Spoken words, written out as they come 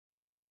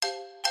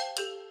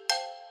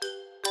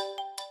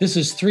This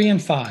is 3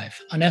 and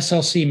 5, an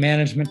SLC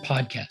Management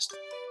podcast.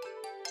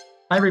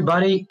 Hi,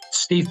 everybody.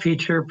 Steve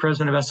Peacher,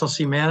 president of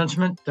SLC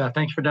Management.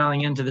 Thanks for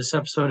dialing into this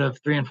episode of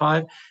 3 and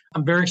 5.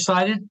 I'm very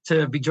excited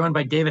to be joined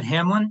by David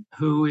Hamlin,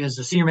 who is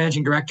the senior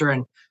managing director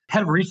and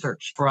head of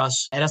research for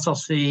us at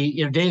SLC.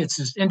 David,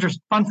 it's just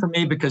fun for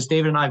me because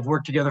David and I have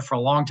worked together for a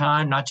long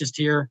time, not just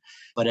here,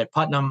 but at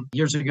Putnam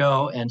years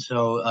ago. And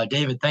so,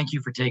 David, thank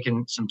you for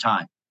taking some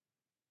time.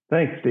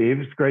 Thanks,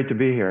 Steve. It's great to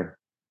be here.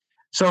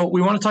 So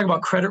we want to talk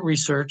about credit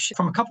research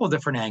from a couple of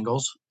different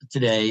angles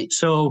today.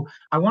 So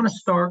I want to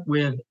start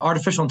with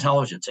artificial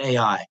intelligence,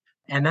 AI,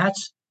 and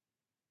that's,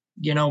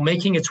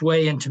 making its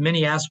way into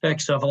many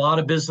aspects of a lot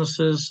of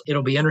businesses.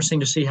 It'll be interesting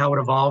to see how it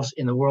evolves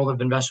in the world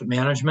of investment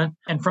management.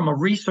 And from a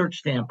research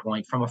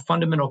standpoint, from a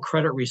fundamental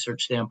credit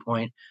research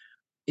standpoint,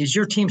 is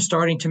your team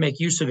starting to make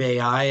use of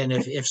AI? And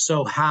if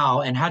so, how?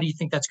 And how do you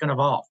think that's going to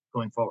evolve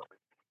going forward?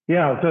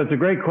 Yeah, so it's a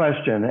great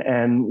question.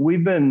 And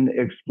we've been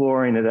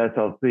exploring at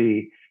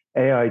SLC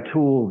AI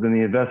tools in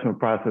the investment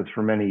process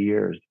for many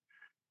years,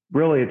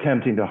 really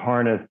attempting to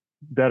harness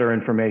better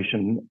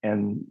information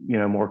and,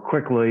 more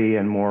quickly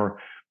and more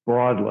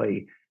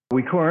broadly.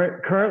 We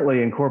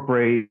currently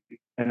incorporate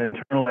an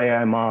internal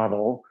AI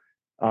model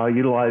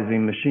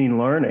utilizing machine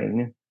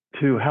learning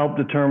to help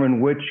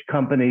determine which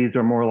companies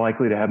are more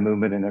likely to have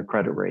movement in their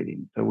credit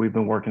rating. So we've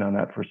been working on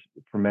that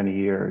for many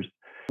years.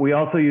 We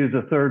also use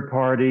a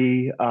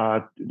third-party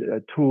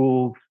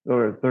tools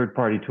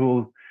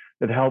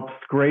that helps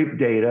scrape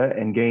data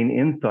and gain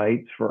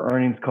insights for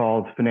earnings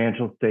calls,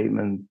 financial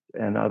statements,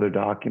 and other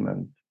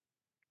documents.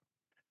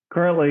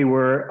 Currently,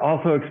 we're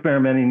also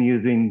experimenting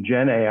using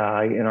Gen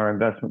AI in our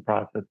investment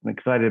process and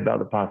excited about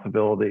the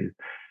possibilities.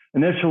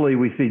 Initially,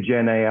 we see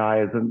Gen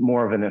AI as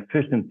more of an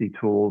efficiency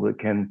tool that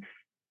can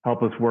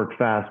help us work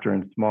faster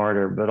and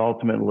smarter, but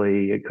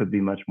ultimately it could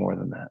be much more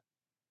than that.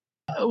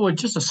 Well,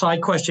 just a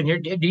side question here.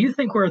 Do you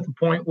think we're at the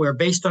point where,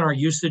 based on our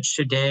usage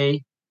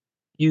today,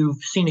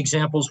 you've seen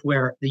examples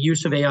where the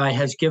use of AI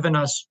has given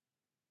us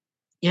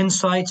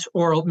insights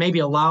or maybe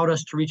allowed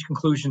us to reach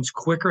conclusions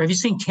quicker? Have you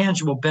seen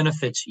tangible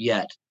benefits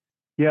yet?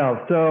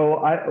 Yeah, so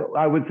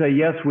I would say,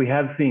 yes, we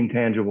have seen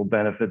tangible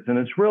benefits, and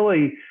it's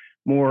really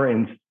more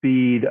in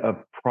speed of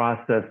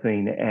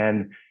processing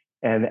and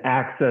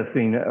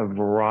accessing a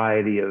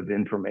variety of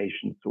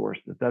information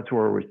sources. That's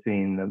where we're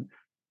seeing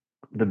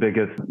the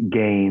biggest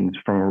gains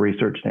from a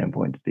research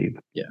standpoint, Steve.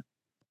 Yeah.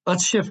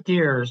 Let's shift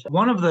gears.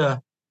 One of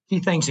the key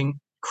things in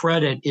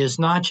credit is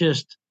not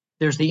just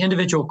there's the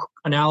individual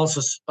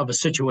analysis of a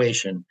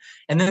situation,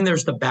 and then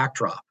there's the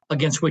backdrop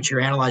against which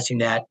you're analyzing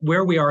that.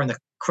 Where we are in the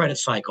credit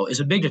cycle is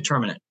a big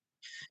determinant.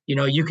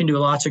 You can do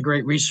lots of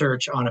great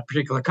research on a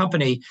particular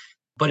company,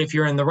 but if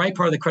you're in the right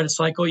part of the credit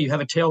cycle, you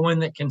have a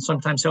tailwind that can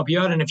sometimes help you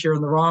out. And if you're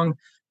in the wrong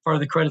part of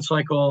the credit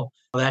cycle,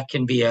 that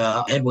can be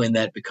a headwind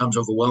that becomes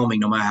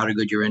overwhelming no matter how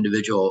good your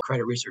individual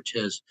credit research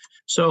is.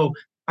 So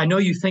I know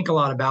you think a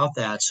lot about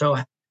that. So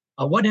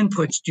what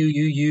inputs do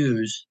you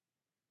use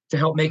to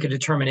help make a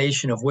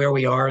determination of where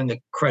we are in the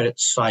credit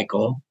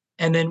cycle?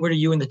 And then where do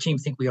you and the team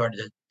think we are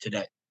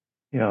today?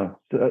 Yeah,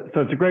 so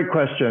it's a great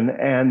question.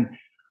 And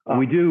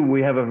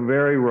we have a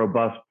very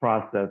robust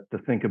process to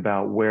think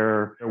about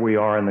where we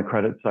are in the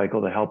credit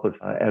cycle to help us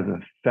as a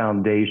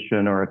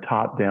foundation or a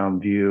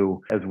top-down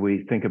view as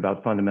we think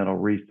about fundamental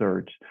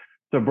research.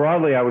 So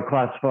broadly, I would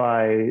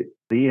classify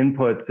the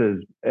inputs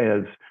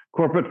as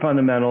corporate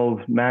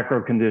fundamentals,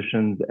 macro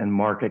conditions, and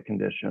market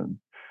conditions.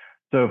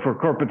 So for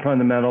corporate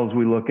fundamentals,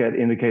 we look at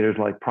indicators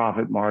like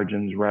profit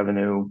margins,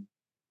 revenue,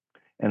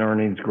 and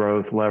earnings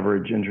growth,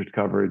 leverage, interest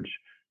coverage,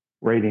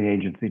 rating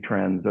agency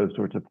trends, those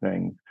sorts of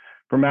things.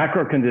 For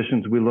macro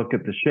conditions, we look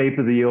at the shape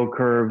of the yield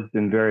curves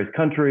in various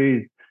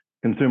countries,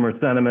 consumer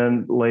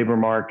sentiment, labor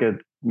markets,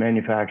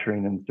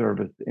 manufacturing and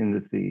service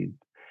indices.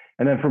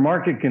 And then for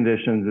market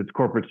conditions, it's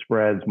corporate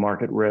spreads,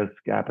 market risk,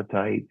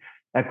 appetite,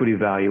 equity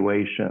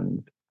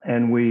valuations.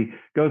 And we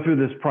go through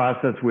this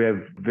process. We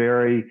have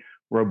very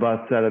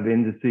robust set of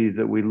indices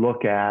that we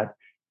look at.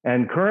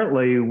 And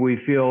currently, we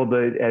feel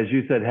that, as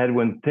you said,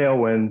 headwinds,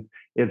 tailwinds,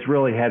 it's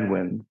really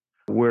headwinds.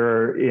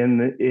 We're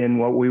in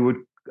what we would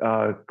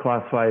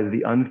classify as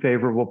the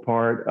unfavorable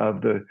part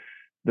of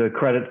the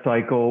credit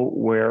cycle,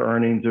 where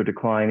earnings are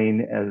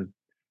declining as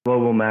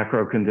global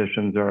macro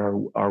conditions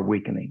are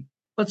weakening.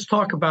 Let's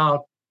talk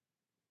about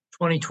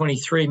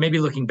 2023, maybe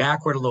looking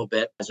backward a little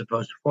bit as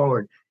opposed to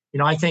forward.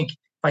 I think if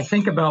I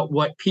think about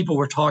what people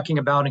were talking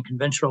about in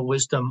conventional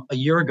wisdom a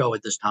year ago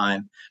at this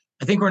time,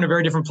 I think we're in a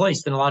very different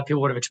place than a lot of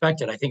people would have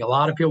expected. I think a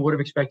lot of people would have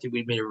expected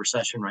we'd be in a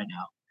recession right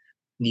now,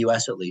 in the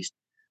US at least.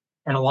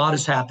 And a lot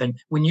has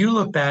happened. When you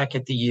look back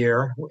at the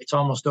year, it's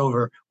almost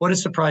over. What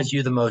has surprised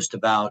you the most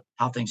about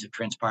how things have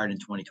transpired in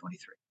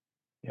 2023?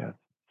 Yeah.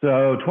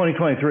 So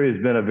 2023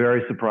 has been a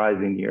very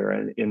surprising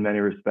year in many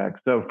respects.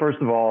 So first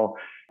of all,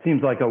 it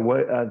seems like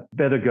a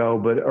bit ago,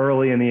 but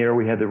early in the year,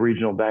 we had the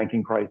regional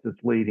banking crisis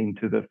leading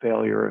to the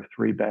failure of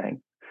 3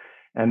 banks.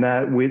 And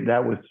that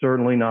was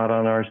certainly not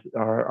on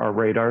our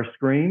radar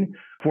screen.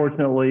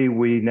 Fortunately,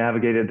 we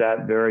navigated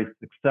that very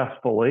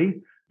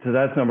successfully So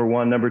that's number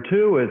one. Number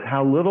two is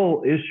how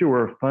little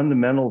issuer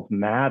fundamentals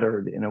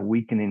mattered in a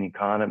weakening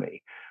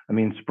economy. I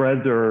mean,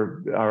 spreads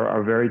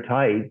are very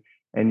tight,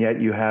 and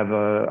yet you have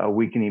a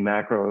weakening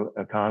macro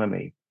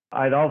economy.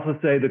 I'd also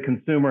say the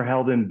consumer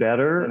held in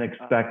better than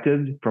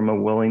expected from a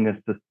willingness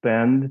to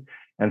spend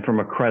and from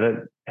a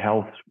credit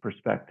health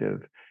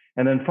perspective.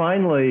 And then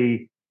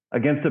finally,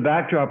 against a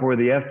backdrop where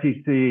the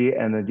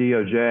FTC and the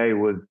DOJ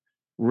was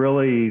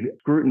really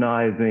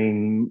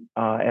scrutinizing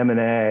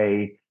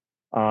M&A,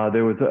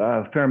 there was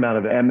a fair amount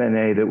of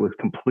M&A that was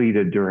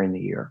completed during the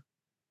year.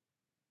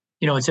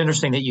 You know, it's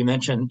interesting that you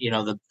mentioned,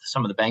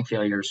 some of the bank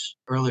failures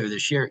earlier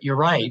this year. You're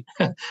right.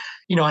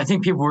 I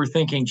think people were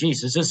thinking,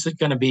 geez, is this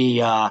going to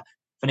be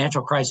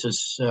financial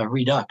crisis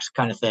redux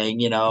kind of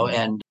thing,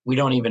 and we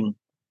don't even,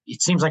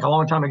 it seems like a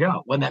long time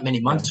ago, wasn't that many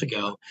months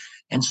ago.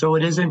 And so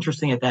it is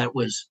interesting that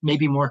was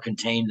maybe more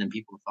contained than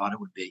people thought it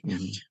would be.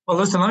 Mm-hmm. Well,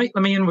 listen, let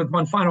me end with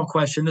one final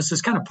question. This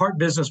is kind of part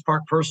business,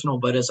 part personal,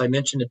 but as I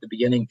mentioned at the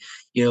beginning,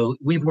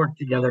 we've worked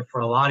together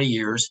for a lot of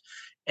years.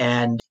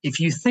 And if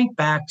you think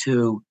back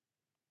to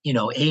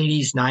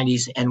 80s,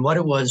 90s, and what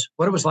it was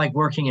like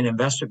working in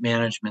investment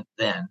management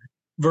then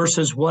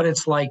versus what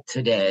it's like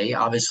today,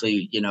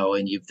 obviously,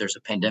 and there's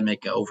a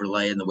pandemic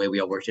overlay in the way we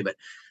all work together,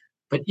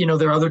 but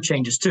there are other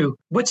changes too.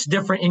 What's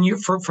different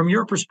from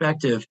your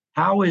perspective?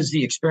 How is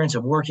the experience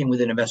of working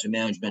within investment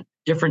management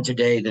different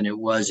today than it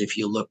was if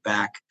you look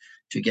back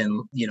to,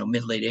 again,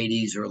 mid-late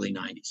 80s, early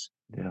 90s?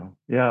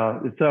 Yeah.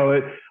 So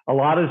a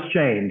lot has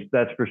changed,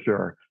 that's for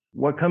sure.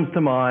 What comes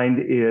to mind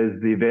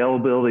is the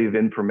availability of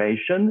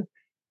information.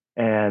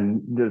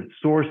 And the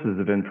sources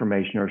of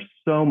information are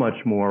so much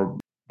more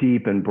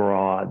deep and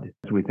broad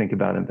as we think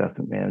about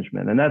investment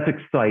management. And that's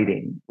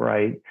exciting,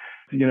 right?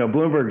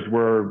 Bloomberg's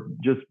were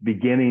just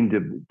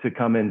beginning to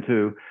come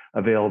into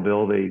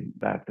availability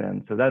back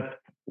then. So that's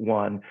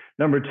one.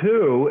 Number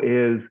two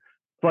is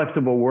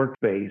flexible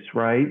workspace,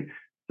 right?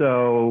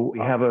 So we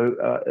have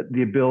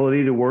the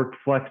ability to work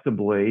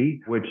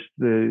flexibly, which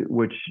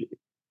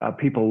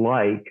people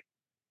like.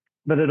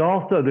 But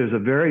there's a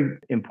very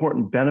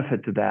important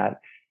benefit to that,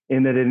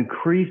 in that it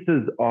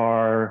increases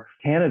our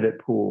candidate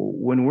pool.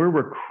 When we're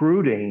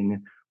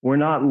recruiting, we're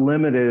not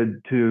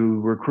limited to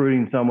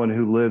recruiting someone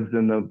who lives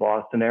in the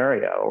Boston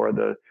area or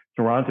the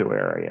Toronto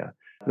area.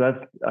 So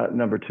that's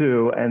number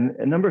two. And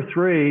number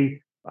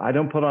three, I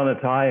don't put on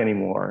a tie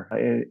anymore.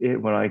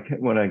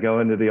 When I go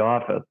into the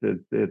office,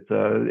 it's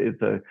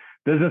a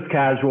business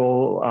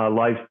casual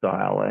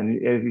lifestyle. And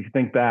if you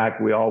think back,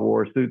 we all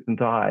wore suits and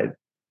ties.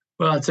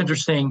 Well, it's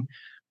interesting.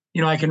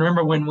 I can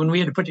remember when we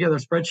had to put together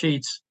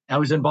spreadsheets, I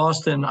was in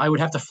Boston, I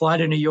would have to fly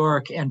to New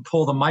York and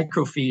pull the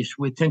microfiche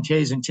with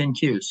 10Ks and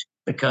 10Qs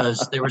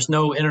because there was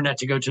no internet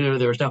to go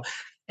to.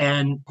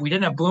 And we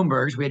didn't have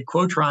Bloombergs, we had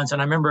Quotrons.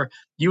 And I remember,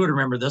 you would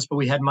remember this, but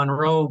we had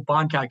Monroe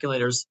bond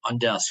calculators on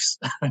desks.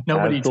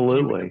 Nobody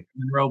Absolutely.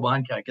 Monroe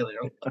bond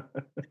calculator.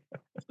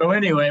 So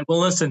anyway, well,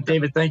 listen,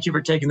 David, thank you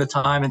for taking the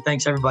time. And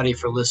thanks everybody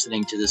for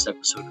listening to this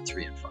episode of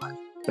 3 and 5.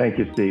 Thank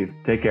you, Steve.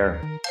 Take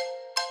care.